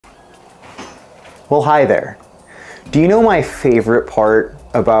Well, hi there. Do you know my favorite part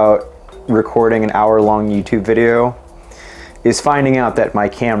about recording an hour-long YouTube video is finding out that my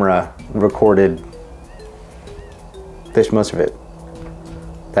camera recorded most of it.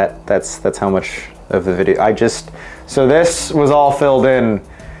 That's how much of the video. So this was all filled in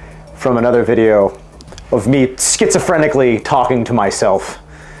from another video of me schizophrenically talking to myself.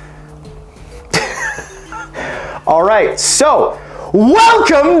 All right, so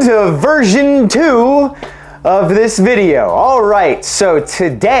welcome to version 2 of this video. All right, so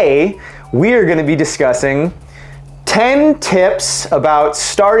today we are going to be discussing 10 tips about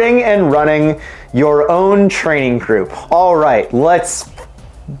starting and running your own training group. All right, let's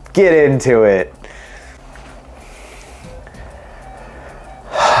get into it.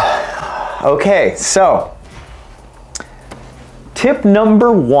 Okay, so tip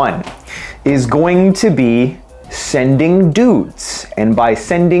number 1 is going to be sending dudes. And by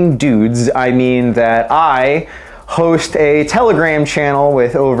sending dudes, I mean that I host a Telegram channel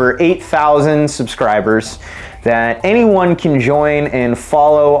with over 8,000 subscribers that anyone can join and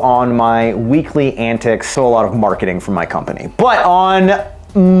follow on my weekly antics. So a lot of marketing from my company. But on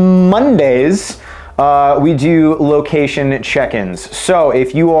Mondays, we do location check-ins. So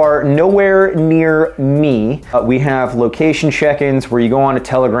if you are nowhere near me, we have location check-ins where you go on a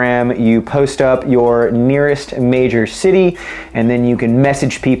Telegram, you post up your nearest major city, and then you can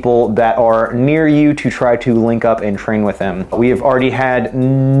message people that are near you to try to link up and train with them. We have already had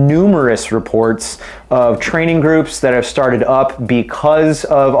numerous reports of training groups that have started up because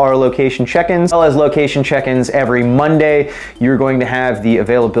of our location check-ins. As well as location check-ins every Monday, you're going to have the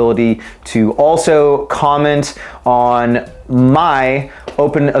availability to also comment on my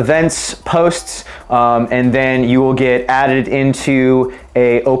open events posts, and then you will get added into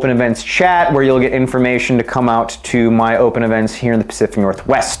a open events chat where you'll get information to come out to my open events here in the Pacific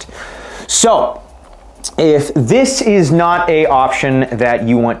Northwest. So if this is not an option that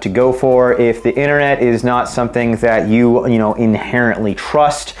you want to go for, if the internet is not something that you inherently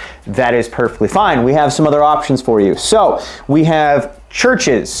trust, that is perfectly fine. We have some other options for you. So we have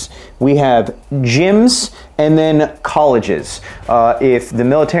churches, we have gyms, and then colleges. If the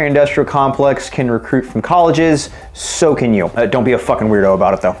military-industrial complex can recruit from colleges, so can you. Don't be a fucking weirdo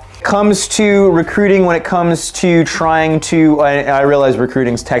about it though. Comes to recruiting, when it comes to trying to, I realize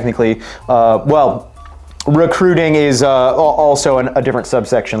recruiting is technically, recruiting is also a different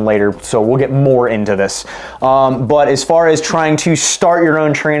subsection later, so we'll get more into this. But as far as trying to start your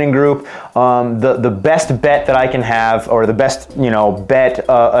own training group, the best bet that I can have, or the best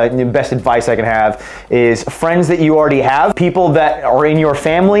best advice I can have, is friends that you already have, people that are in your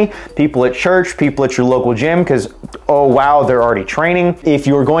family, people at church, people at your local gym, because oh wow, they're already training. If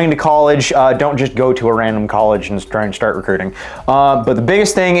you're going to college, don't just go to a random college and try and start recruiting. But the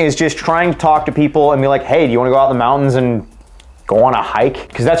biggest thing is just trying to talk to people and be like, hey, do you want to go out in the mountains and go on a hike?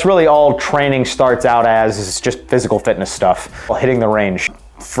 Because that's really all training starts out as, is just physical fitness stuff while hitting the range.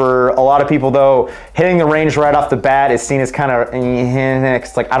 For a lot of people though, hitting the range right off the bat is seen as kind of,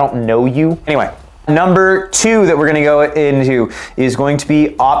 it's like, I don't know you. Anyway, number 2 that we're going to go into is going to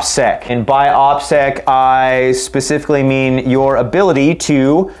be OPSEC. And by OPSEC, I specifically mean your ability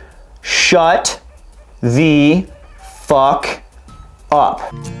to shut the fuck up.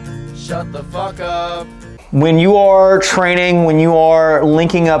 Shut the fuck up. When you are training, when you are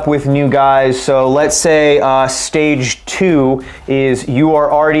linking up with new guys, so let's say stage 2 is you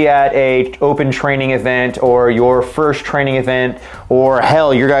are already at a open training event, or your first training event, or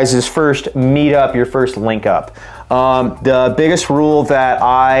hell, your guys' first meetup, your first link up. The biggest rule that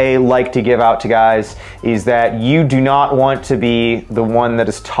I like to give out to guys is that you do not want to be the one that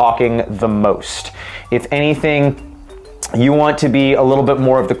is talking the most. If anything, you want to be a little bit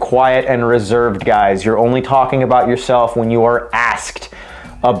more of the quiet and reserved guys. You're only talking about yourself when you are asked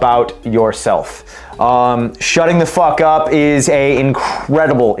about yourself. Shutting the fuck up is an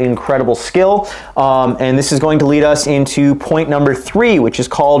incredible skill. And this is going to lead us into point number 3, which is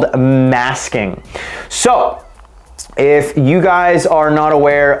called masking. So if you guys are not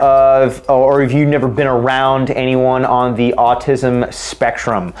aware of, or if you've never been around anyone on the autism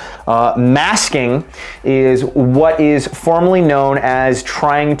spectrum, masking is what is formally known as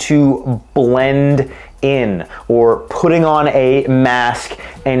trying to blend in, or putting on a mask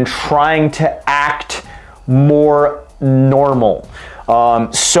and trying to act more normal.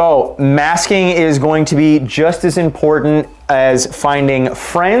 So masking is going to be just as important as finding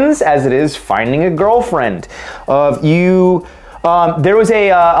friends as it is finding a girlfriend. There was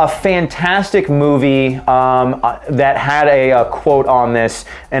a fantastic movie that had a quote on this,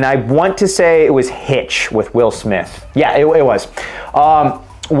 and I want to say it was Hitch with Will Smith. Yeah, it was.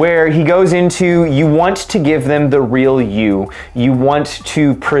 where he goes into, you want to give them the real you. You want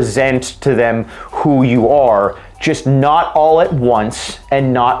to present to them who you are, just not all at once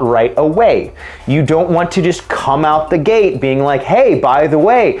and not right away. You don't want to just come out the gate being like, hey, by the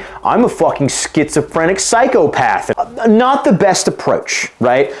way, I'm a fucking schizophrenic psychopath. Not the best approach,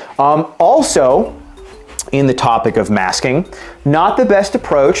 right? Also, in the topic of masking, not the best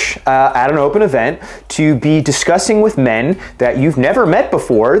approach at an open event to be discussing with men that you've never met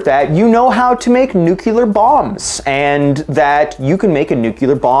before that you know how to make nuclear bombs and that you can make a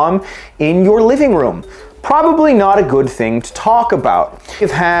nuclear bomb in your living room. Probably not a good thing to talk about.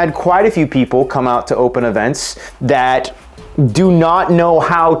 We've had quite a few people come out to open events that do not know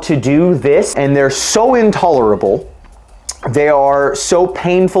how to do this, and they're so intolerable, they are so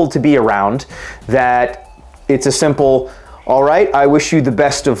painful to be around that it's a simple, all right, I wish you the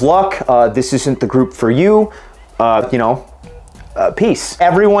best of luck. This isn't the group for you. Peace.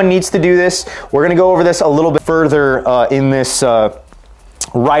 Everyone needs to do this. We're gonna go over this a little bit further in this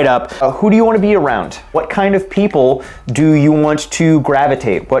write-up. Who do you want to be around? What kind of people do you want to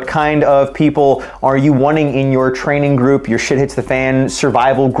gravitate? What kind of people are you wanting in your training group, your shit hits the fan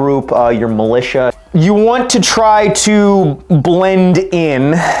survival group, your militia? You want to try to blend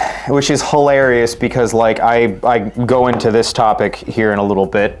in, which is hilarious because like I go into this topic here in a little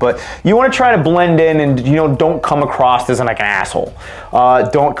bit, but you want to try to blend in and, you know, don't come across as like an asshole.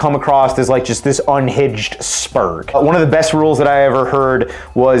 Don't come across as like just this unhinged spurg. One of the best rules that I ever heard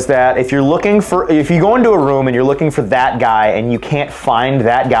was that if you go into a room and you're looking for that guy and you can't find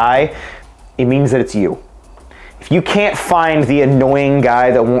that guy, it means that it's you. If you can't find the annoying guy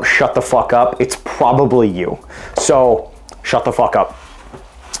that won't shut the fuck up, it's probably you. So, shut the fuck up.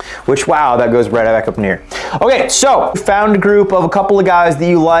 Which, wow, that goes right back up in here. Okay, so, found a group of a couple of guys that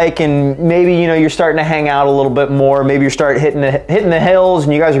you like, and maybe, you know, you're starting to hang out a little bit more. Maybe you're starting hitting the hills,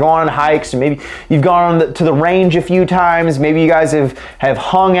 and you guys are going on hikes, and maybe you've gone on to the range a few times. Maybe you guys have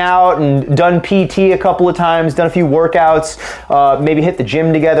hung out and done PT a couple of times, done a few workouts, maybe hit the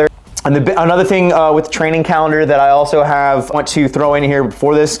gym together. And another thing with the training calendar that I also want to throw in here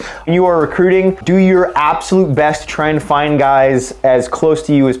before this, when you are recruiting, do your absolute best to try and find guys as close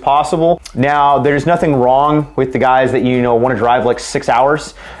to you as possible. Now, there's nothing wrong with the guys that you know want to drive like 6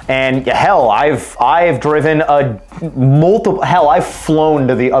 hours. And hell, I've driven I've flown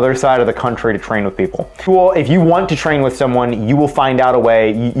to the other side of the country to train with people. Well, if you want to train with someone, you will find out a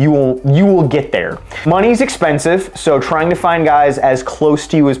way. You will get there. Money's expensive, so trying to find guys as close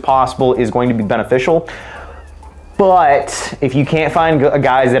to you as possible is going to be beneficial. But if you can't find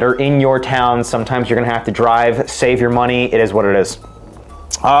guys that are in your town, sometimes you're gonna have to drive, save your money. It is what it is.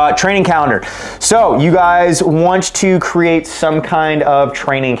 Training calendar. So you guys want to create some kind of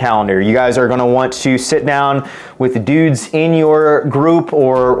training calendar. You guys are going to want to sit down with the dudes in your group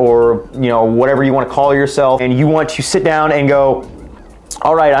or you know, whatever you want to call yourself, and you want to sit down and go,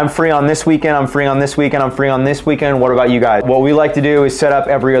 all right, I'm free on this weekend, I'm free on this weekend, I'm free on this weekend. What about you guys? What we like to do is set up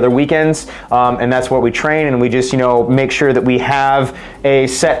every other weekends, and that's what we train, and we just, you know, make sure that we have a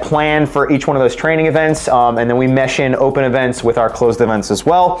set plan for each one of those training events, and then we mesh in open events with our closed events as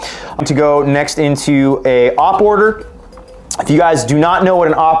well. To go next into a op order. If you guys do not know what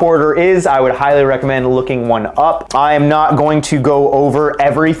an op order is, I would highly recommend looking one up. I am not going to go over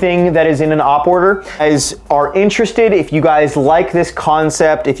everything that is in an op order. If you guys are interested, if you guys like this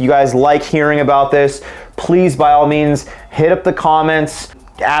concept, if you guys like hearing about this, please by all means hit up the comments,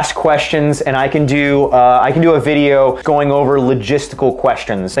 ask questions, and I can do a video going over logistical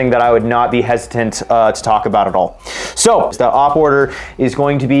questions, thing that I would not be hesitant to talk about at all. So the op order is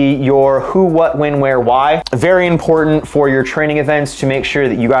going to be your who, what, when, where, why. Very important for your training events to make sure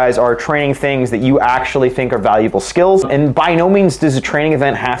that you guys are training things that you actually think are valuable skills. And by no means does a training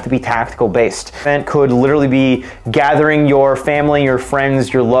event have to be tactical based. An event could literally be gathering your family, your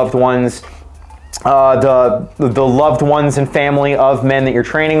friends, your loved ones, the loved ones and family of men that you're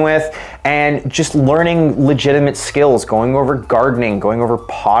training with, and just learning legitimate skills, going over gardening, going over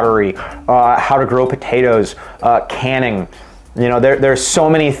pottery, how to grow potatoes, canning. You know, there's so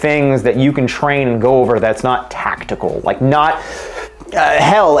many things that you can train and go over that's not tactical. Like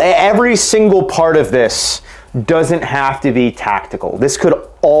hell, every single part of this doesn't have to be tactical. This could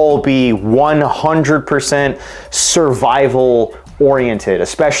all be 100% survival oriented,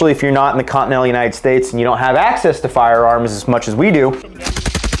 especially if you're not in the continental United States and you don't have access to firearms as much as we do.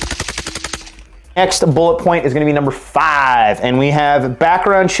 Next bullet point is going to be number 5, and we have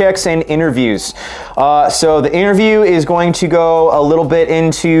background checks and interviews. So the interview is going to go a little bit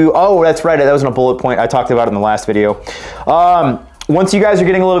into, oh, that's right, that wasn't a bullet point. I talked about it in the last video. once you guys are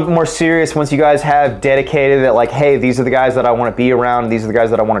getting a little bit more serious, once you guys have dedicated that, like, hey, these are the guys that I want to be around, these are the guys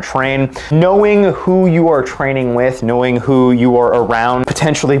that I want to train, knowing who you are training with, knowing who you are around,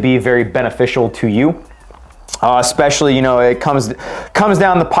 potentially be very beneficial to you. Especially, you know, it comes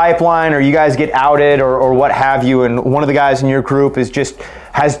down the pipeline, or you guys get outed, or what have you, and one of the guys in your group has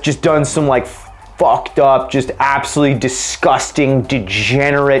just done some like fucked up, just absolutely disgusting,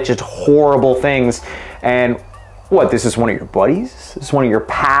 degenerate, just horrible things. And what, this is one of your buddies? This is one of your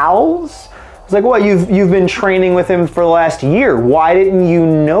pals? It's like, what, you've been training with him for the last year. Why didn't you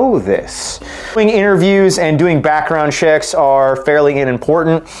know this? Doing interviews and doing background checks are fairly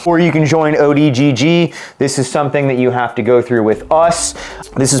unimportant. Or you can join ODGG. This is something that you have to go through with us.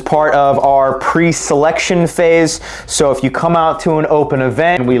 This is part of our pre-selection phase. So if you come out to an open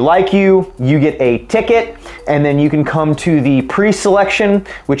event and we like you, you get a ticket, and then you can come to the pre-selection,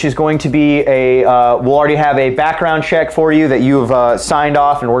 which is going to be we'll already have a background check for you that you've signed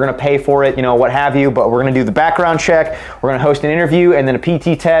off, and we're gonna pay for it, you know, what have you, but we're gonna do the background check, we're gonna host an interview, and then a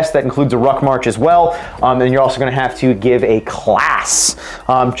PT test that includes a ruck march as well. And you're also gonna have to give a class.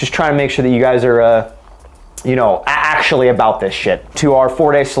 Just trying to make sure that you guys are you know, actually about this shit. To our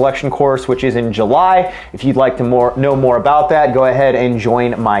 4-day selection course, which is in July. If you'd like to know more about that, go ahead and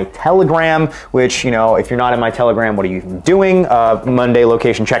join my Telegram, which, you know, if you're not in my Telegram, what are you even doing? Monday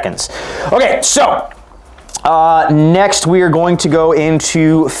location check-ins. Okay, so next we are going to go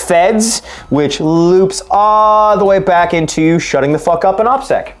into feds, which loops all the way back into shutting the fuck up in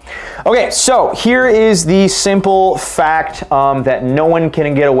OPSEC. Okay, so here is the simple fact that no one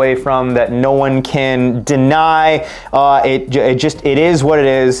can get away from, that no one can deny. It is what it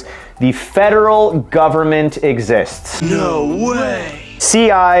is. The federal government exists. No way.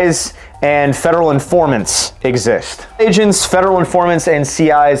 CIs and federal informants exist. Agents, federal informants, and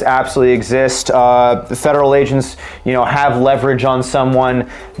CIs absolutely exist. The federal agents, you know, have leverage on someone.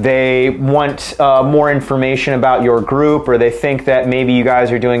 They want more information about your group, or they think that maybe you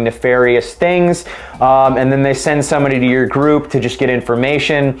guys are doing nefarious things, and then they send somebody to your group to just get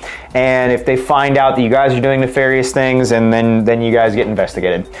information. And if they find out that you guys are doing nefarious things, and then you guys get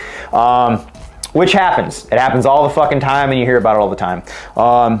investigated. Which happens. It happens all the fucking time, and you hear about it all the time.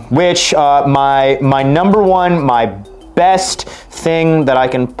 My number one, my best thing that I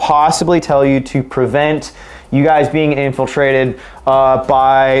can possibly tell you to prevent you guys being infiltrated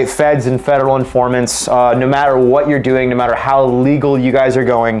by feds and federal informants, no matter what you're doing, no matter how legal you guys are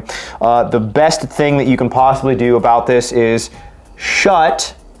going, the best thing that you can possibly do about this is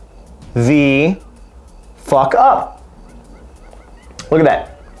shut the fuck up. Look at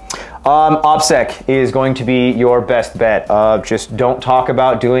that. OPSEC is going to be your best bet. Just don't talk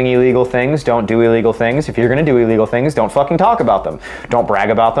about doing illegal things. Don't do illegal things. If you're going to do illegal things, don't fucking talk about them. Don't brag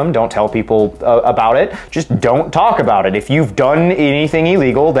about them. Don't tell people about it. Just don't talk about it. If you've done anything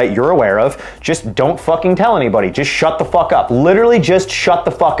illegal that you're aware of, just don't fucking tell anybody. Just shut the fuck up. Literally just shut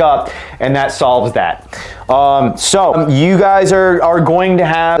the fuck up, and that solves that. So you guys are going to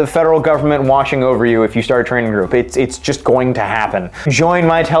have the federal government watching over you if you start a training group. It's just going to happen. Join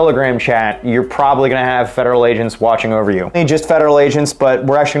my Telegram chat. You're probably going to have federal agents watching over you. Not just federal agents, but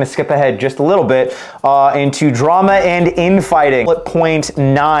we're actually going to skip ahead just a little bit into drama and infighting. At point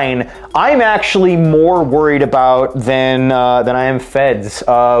 9, I'm actually more worried about than I am feds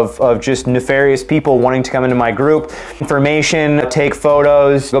of just nefarious people wanting to come into my group, information, take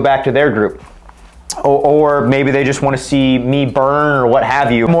photos, go back to their group. Or maybe they just want to see me burn or what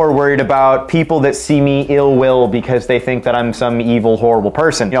have you. I'm more worried about people that see me ill will because they think that I'm some evil, horrible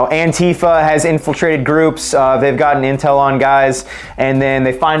person. You know, Antifa has infiltrated groups. They've gotten intel on guys, and then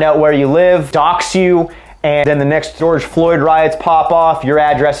they find out where you live, dox you, and then the next George Floyd riots pop off, your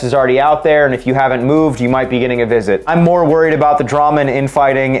address is already out there, and if you haven't moved, you might be getting a visit. I'm more worried about the drama and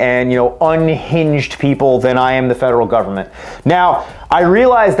infighting and, you know, unhinged people than I am the federal government. Now, I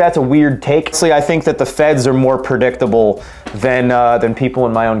realize that's a weird take. Honestly, I think that the feds are more predictable than people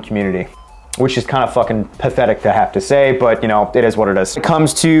in my own community, which is kind of fucking pathetic to have to say, but, you know, it is what it is. When it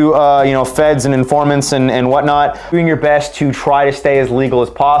comes to, you know, feds and informants and whatnot, doing your best to try to stay as legal as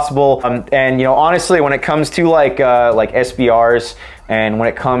possible. And, you know, honestly, when it comes to like SBRs, and when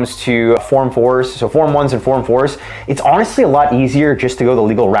it comes to Form 4s, so Form 1s and Form 4s, it's honestly a lot easier just to go the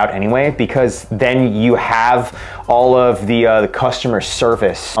legal route anyway, because then you have all of the customer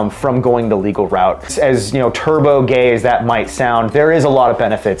service from going the legal route. As, you know, turbo gay as that might sound, there is a lot of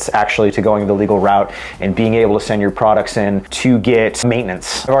benefits actually to going the legal route and being able to send your products in to get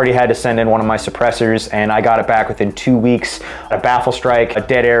maintenance. I've already had to send in one of my suppressors, and I got it back within 2 weeks. A baffle strike, a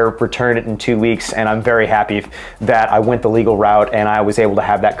dead air, returned it in 2 weeks, and I'm very happy that I went the legal route, and I I was able to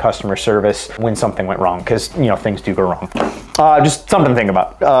have that customer service when something went wrong, because, you know, things do go wrong. Just something to think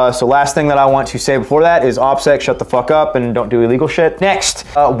about. So last thing that I want to say before that is OPSEC, shut the fuck up and don't do illegal shit. Next,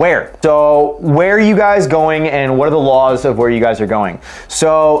 where? So where are you guys going and what are the laws of where you guys are going?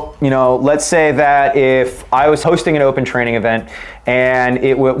 So, you know, let's say that if I was hosting an open training event and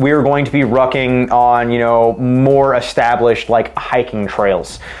we were going to be rucking on, you know, more established like hiking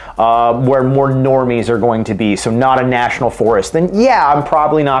trails, where more normies are going to be, so not a national forest, then yeah, I'm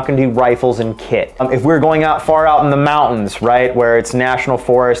probably not going to do rifles and kit. If we're going out far out in the mountains, right, where it's national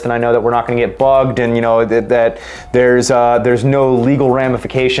forest and I know that we're not going to get bugged and, you know, that there's no legal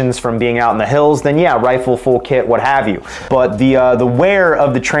ramifications from being out in the hills, then yeah, rifle, full kit, what have you. But the where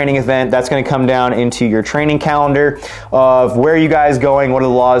of the training event, that's going to come down into your training calendar of where are you guys going, what are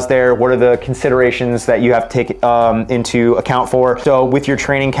the laws there, what are the considerations that you have to take into account for. So with your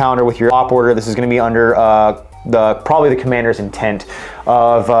training calendar, with your op order, this is going to be under probably the commander's intent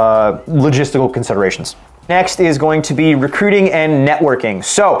of logistical considerations. Next is going to be recruiting and networking.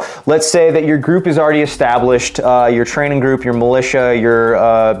 So let's say that your group is already established, your training group, your militia, your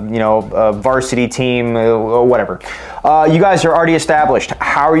varsity team, whatever. You guys are already established.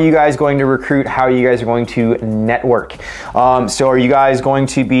 How are you guys going to recruit? How are you guys going to network? So are you guys going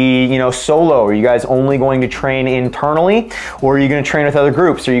to be, you know, solo? Are you guys only going to train internally, or are you going to train with other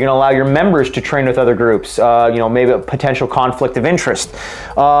groups? Are you going to allow your members to train with other groups? You know, maybe a potential conflict of interest.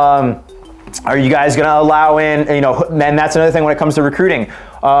 Are you guys going to allow in, you know, and that's another thing when it comes to recruiting.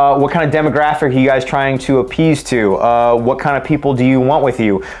 What kind of demographic are you guys trying to appease to? What kind of people do you want with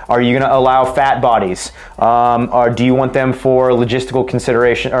you? Are you going to allow fat bodies? Or do you want them for logistical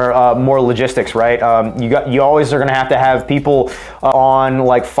consideration or more logistics, right? You always are going to have people on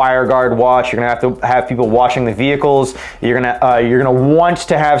like fire guard watch. You're going to have people watching the vehicles. You're going to want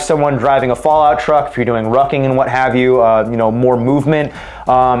to have someone driving a fallout truck if you're doing rucking and what have you. You know, more movement.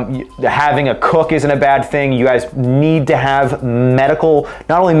 Having a cook isn't a bad thing. You guys need to have medical,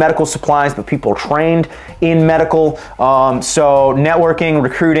 not only medical supplies, but people trained in medical. So networking,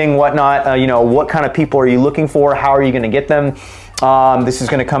 recruiting, whatnot, you know, what kind of people are you looking for? How are you going to get them? This is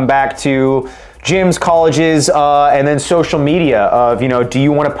going to come back to gyms, colleges, and then social media of, you know, do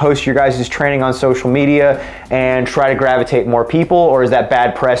you want to post your guys' training on social media and try to gravitate more people, or is that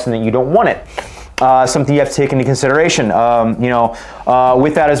bad press and that you don't want it? Something you have to take into consideration. You know,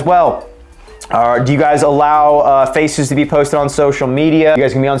 with that as well. Do you guys allow faces to be posted on social media? You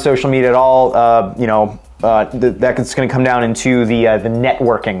guys can be on social media at all? You know, that's going to come down into the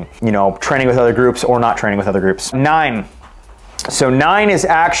networking. You know, training with other groups or not training with other groups. 9. So 9 is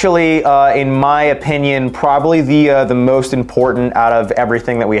actually, in my opinion, probably the most important out of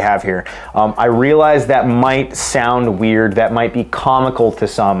everything that we have here. I realize that might sound weird, that might be comical to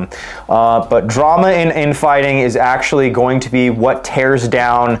some, but drama in infighting is actually going to be what tears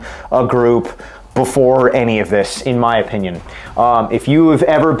down a group before any of this, in my opinion. If you have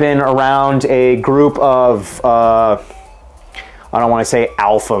ever been around a group of I don't want to say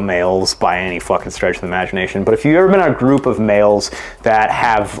alpha males by any fucking stretch of the imagination, but if you've ever been in a group of males that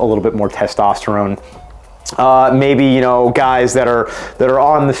have a little bit more testosterone, maybe, you know, guys that are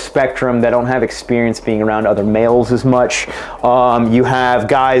on the spectrum that don't have experience being around other males as much. You have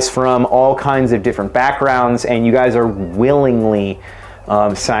guys from all kinds of different backgrounds, and you guys are willingly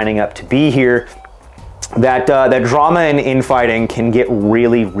signing up to be here. That drama and infighting can get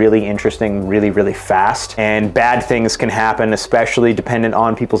really, really interesting really fast, and bad things can happen, especially dependent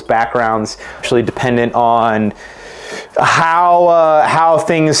on people's backgrounds, especially dependent on how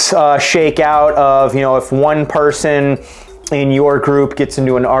things shake out of, you know, if one person in your group gets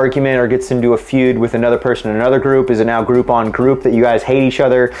into an argument or gets into a feud with another person in another group, is it now group on group that you guys hate each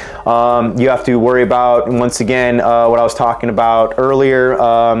other? You have to worry about, once again, what I was talking about earlier,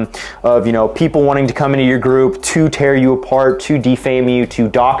 of, you know, people wanting to come into your group to tear you apart, to defame you, to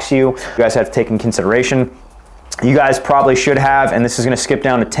dox you. You guys have to take in consideration. You guys probably should have, and this is going to skip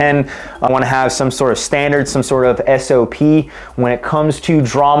down to 10, I want to have some sort of standard, some sort of SOP when it comes to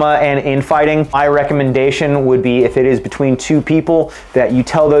drama and infighting. My recommendation would be, if it is between two people, that you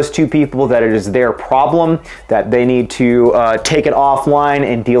tell those two people that it is their problem, that they need to take it offline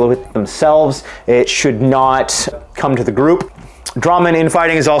and deal with it themselves. It should not come to the group. Drama and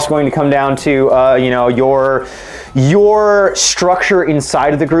infighting is also going to come down to, you know, your structure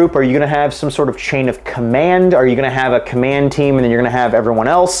inside of the group. Are you going to have some sort of chain of command? Are you going to have a command team and then you're going to have everyone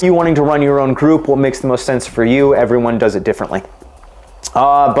else? You wanting to run your own group, what makes the most sense for you? Everyone does it differently.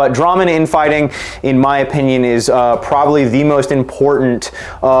 But drama and infighting, in my opinion, is probably the most important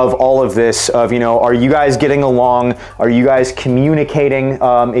of all of this. Of, you know, are you guys getting along? Are you guys communicating?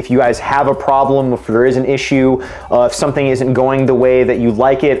 If you guys have a problem, if there is an issue, if something isn't going the way that you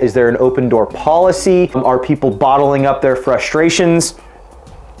like it, is there an open door policy? Are people bottling up their frustrations?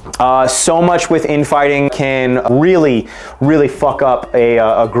 So much with infighting can really fuck up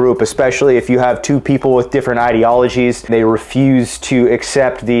a group, especially if you have two people with different ideologies. They refuse to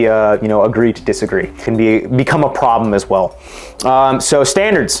accept the, you know, agree to disagree. It can become a problem as well. So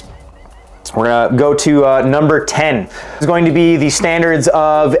standards. We're gonna go to number 10. It's going to be the standards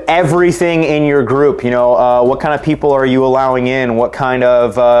of everything in your group. You know, what kind of people are you allowing in? What kind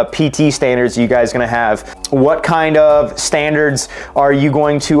of PT standards are you guys gonna have? What kind of standards are you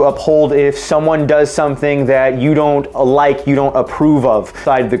going to uphold if someone does something that you don't like, you don't approve of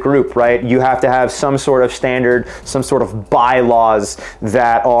inside the group, right? You have to have some sort of standard, some sort of bylaws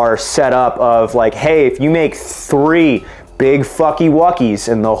that are set up of like, hey, if you make 3 big fucky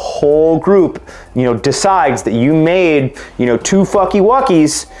wuckies and the whole group, you know, decides that you made, you know, 2 fucky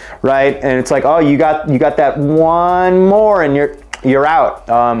wuckies, right? And it's like, oh, you got that one more and you're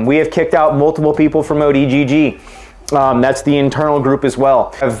out. We have kicked out multiple people from ODGG. That's the internal group as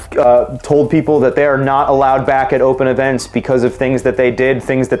well. I've told people that they are not allowed back at open events because of things that they did,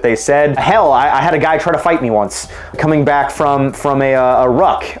 things that they said. Hell, I had a guy try to fight me once, coming back from a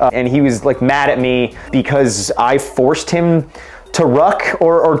ruck, and he was like mad at me because I forced him to ruck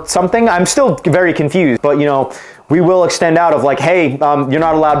or something. I'm still very confused, but you know, we will extend out of like, hey, you're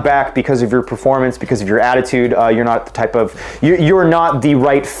not allowed back because of your performance, because of your attitude. You're not the type of, you're not the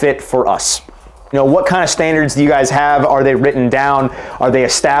right fit for us. You know, what kind of standards do you guys have? Are they written down? Are they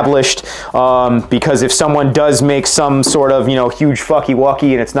established? Because if someone does make some sort of, you know, huge fucky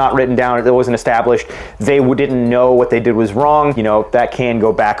wucky and it's not written down, it wasn't established, they didn't know what they did was wrong, you know, that can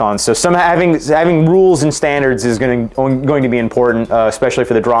go back on. So having rules and standards is going to be important, especially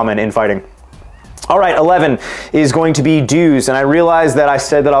for the drama and infighting. All right, 11 is going to be dues, and I realized that I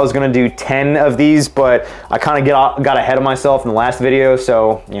said that I was going to do 10 of these, but I kind of got ahead of myself in the last video,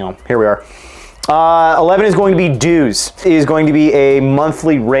 so, you know, here we are. 11 is going to be dues. It is going to be a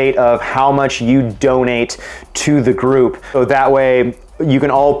monthly rate of how much you donate to the group. So that way you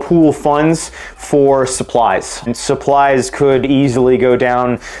can all pool funds for supplies. And supplies could easily go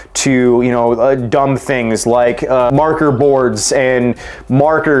down to, you know, dumb things like marker boards and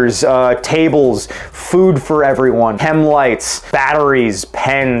markers, tables, food for everyone, chem lights, batteries,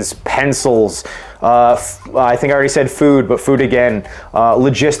 pens, pencils, I think I already said food, but food again,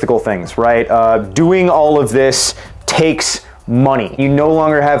 logistical things, right? Doing all of this takes money. You no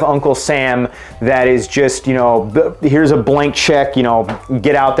longer have Uncle Sam that is just, you know, here's a blank check, you know,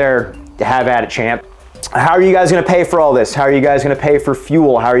 get out there, have at it, champ. How are you guys going to pay for all this? How are you guys going to pay for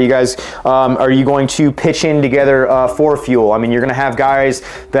fuel? How are you guys, are you going to pitch in together for fuel? I mean, you're going to have guys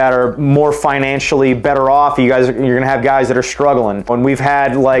that are more financially better off. You're going to have guys that are struggling. When we've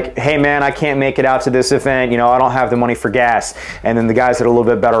had like, hey man, I can't make it out to this event, you know, I don't have the money for gas. And then the guys that are a little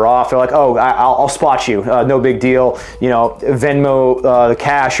bit better off, they're like, oh, I'll spot you, no big deal. You know, Venmo the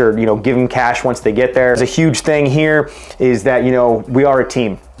cash, or, you know, give them cash once they get there. There's a huge thing here is that, you know, we are a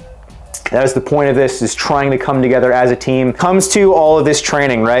team. That is the point of this, is trying to come together as a team. Comes to all of this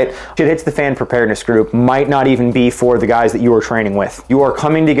training, right? Shit hits the fan preparedness group might not even be for the guys that you are training with. You are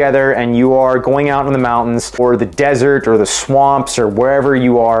coming together and you are going out in the mountains or the desert or the swamps or wherever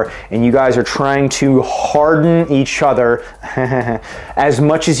you are, and you guys are trying to harden each other as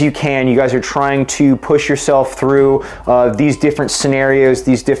much as you can. You guys are trying to push yourself through these different scenarios,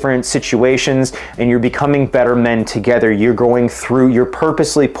 these different situations, and you're becoming better men together. You're going through, you're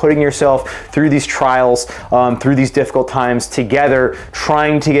purposely putting yourself through these trials, through these difficult times together,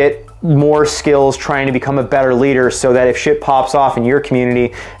 trying to get more skills, trying to become a better leader, so that if shit pops off in your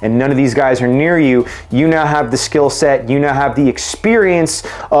community and none of these guys are near you, you now have the skill set, you now have the experience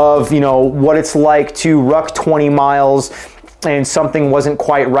of, you know, what it's like to ruck 20 miles and something wasn't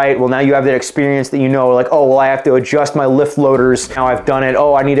quite right. Well, now you have that experience that you know, like, oh, well, I have to adjust my lift loaders. Now I've done it.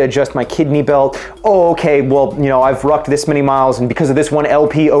 Oh, I need to adjust my kidney belt. Oh, okay, well, you know, I've rucked this many miles, and because of this one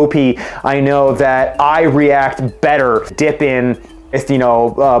LPOP, I know that I react better, dip in with, you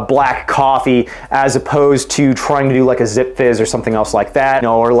know, black coffee, as opposed to trying to do like a Zip Fizz or something else like that, you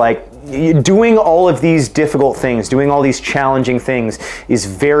know, or like doing all of these difficult things, doing all these challenging things is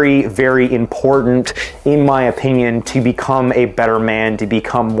very, very important, in my opinion, to become a better man, to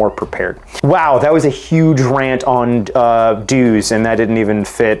become more prepared. Wow, that was a huge rant on dues, and that didn't even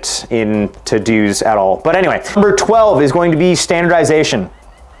fit into dues at all. But anyway, number 12 is going to be standardization.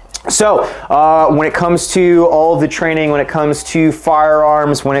 So when it comes to all of the training, when it comes to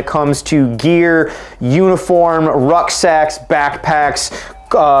firearms, when it comes to gear, uniform, rucksacks, backpacks,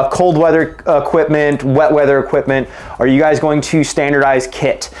 cold weather equipment, wet weather equipment, are you guys going to standardize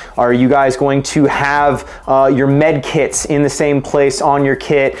kit? Are you guys going to have your med kits in the same place on your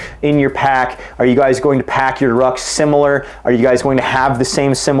kit, in your pack? Are you guys going to pack your rucks similar? Are you guys going to have the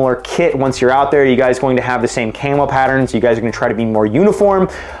same similar kit once you're out there? Are you guys going to have the same camo patterns? Are you guys going to try to be more uniform?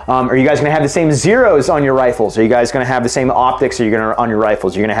 Are you guys going to have the same zeros on your rifles? Are you guys going to have the same optics on your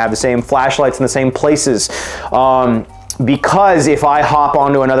rifles? You're going to have the same flashlights in the same places. Because if I hop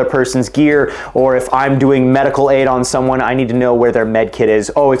onto another person's gear, or if I'm doing medical aid on someone, I need to know where their med kit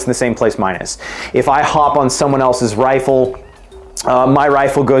is. Oh, it's in the same place mine is. If I hop on someone else's rifle, my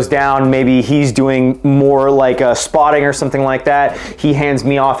rifle goes down, maybe he's doing more like spotting or something like that. He hands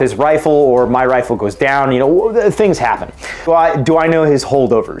me off his rifle, or my rifle goes down. You know, things happen. Do I know his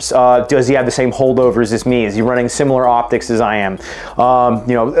holdovers? Does he have the same holdovers as me? Is he running similar optics as I am?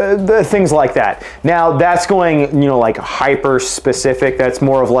 You know, things like that. Now that's going, you know, like hyper specific. That's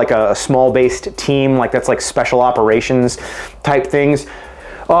more of like a small based team. Like that's like special operations type things.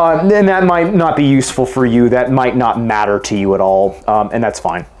 Then that might not be useful for you. That might not matter to you at all, and that's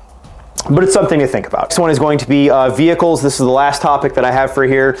fine. But it's something to think about. This one is going to be vehicles. This is the last topic that I have for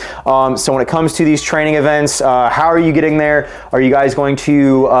here. So when it comes to these training events, how are you getting there? Are you guys going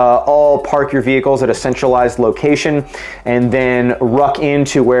to all park your vehicles at a centralized location and then ruck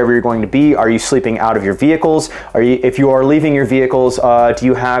into wherever you're going to be? Are you sleeping out of your vehicles? If you are leaving your vehicles, do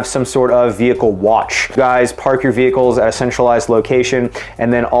you have some sort of vehicle watch? You guys park your vehicles at a centralized location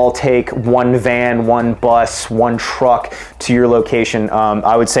and then all take one van, one bus, one truck to your location.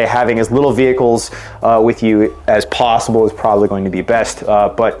 I would say having as little vehicles with you as possible is probably going to be best,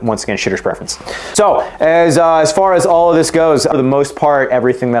 but once again, shitter's preference. So as far as all of this goes, for the most part,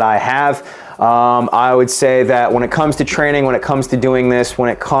 everything that I have, I would say that when it comes to training, when it comes to doing this, when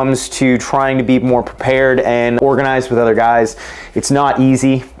it comes to trying to be more prepared and organized with other guys, it's not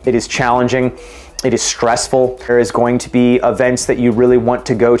easy. It is challenging. It is stressful. There is going to be events that you really want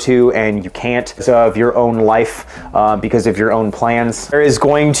to go to and you can't because of your own life, because of your own plans. There's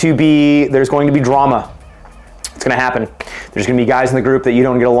going to be drama. It's going to happen. There's going to be guys in the group that you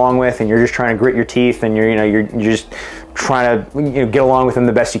don't get along with, and you're just trying to grit your teeth, and you're just trying to get along with them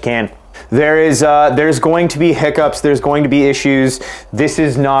the best you can. There's going to be hiccups, there's going to be issues. This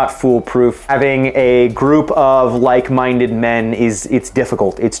is not foolproof. Having a group of like-minded men it's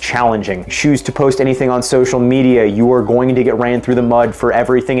difficult, it's challenging. Choose to post anything on social media, you are going to get ran through the mud for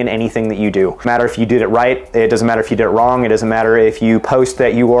everything and anything that you do. No matter if you did it right, it doesn't matter if you did it wrong, it doesn't matter if you post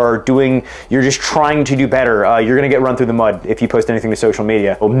that you're just trying to do better. You're gonna get run through the mud if you post anything to social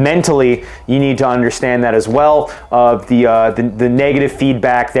media. Well, mentally, you need to understand that as well, the negative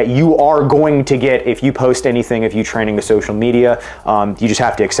feedback that you are going to get if you post anything, if you training to social media. You just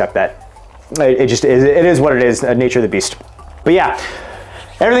have to accept that. It is what it is, nature of the beast. But yeah,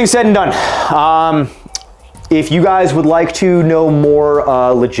 everything said and done. If you guys would like to know more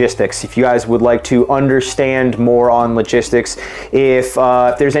logistics, if you guys would like to understand more on logistics, if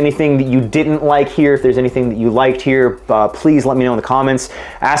there's anything that you didn't like here, if there's anything that you liked here, please let me know in the comments.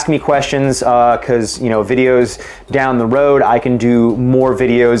 Ask me questions, because, you know, videos down the road, I can do more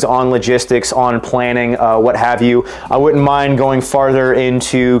videos on logistics, on planning, what have you. I wouldn't mind going farther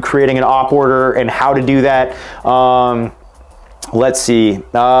into creating an op order and how to do that. Let's see.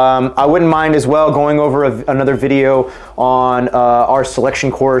 I wouldn't mind as well going over another video on our selection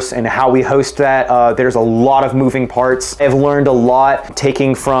course and how we host that. There's a lot of moving parts. I've learned a lot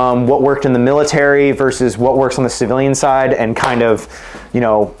taking from what worked in the military versus what works on the civilian side and kind of, you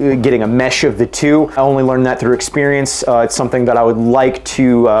know, getting a mesh of the two. I only learned that through experience. It's something that I would like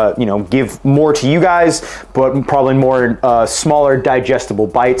to, you know, give more to you guys, but probably more smaller digestible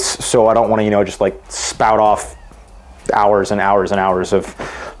bites. So I don't want to, you know, just like spout off hours and hours and hours of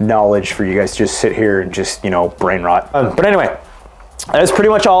knowledge for you guys to just sit here and just, you know, brain rot. But anyway, that's pretty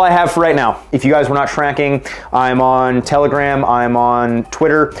much all I have for right now. If you guys were not tracking, I'm on Telegram, I'm on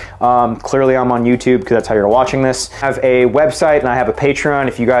Twitter, clearly I'm on YouTube because that's how you're watching this. I have a website and I have a Patreon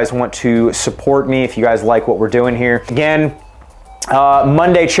if you guys want to support me, if you guys like what we're doing here. Again,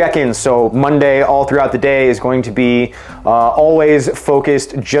 Monday check-ins. So Monday all throughout the day is going to be always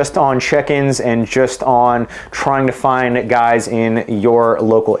focused just on check-ins and just on trying to find guys in your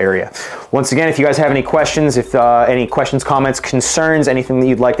local area. Once again, if you guys have any questions, if any questions, comments, concerns, anything that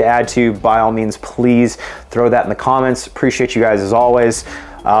you'd like to add to, by all means, please throw that in the comments. Appreciate you guys as always.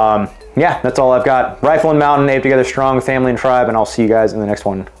 Yeah, that's all I've got. Rifle and Mountain, ape together strong, family and tribe, and I'll see you guys in the next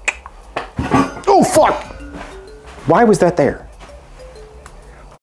one. Oh, fuck! Why was that there?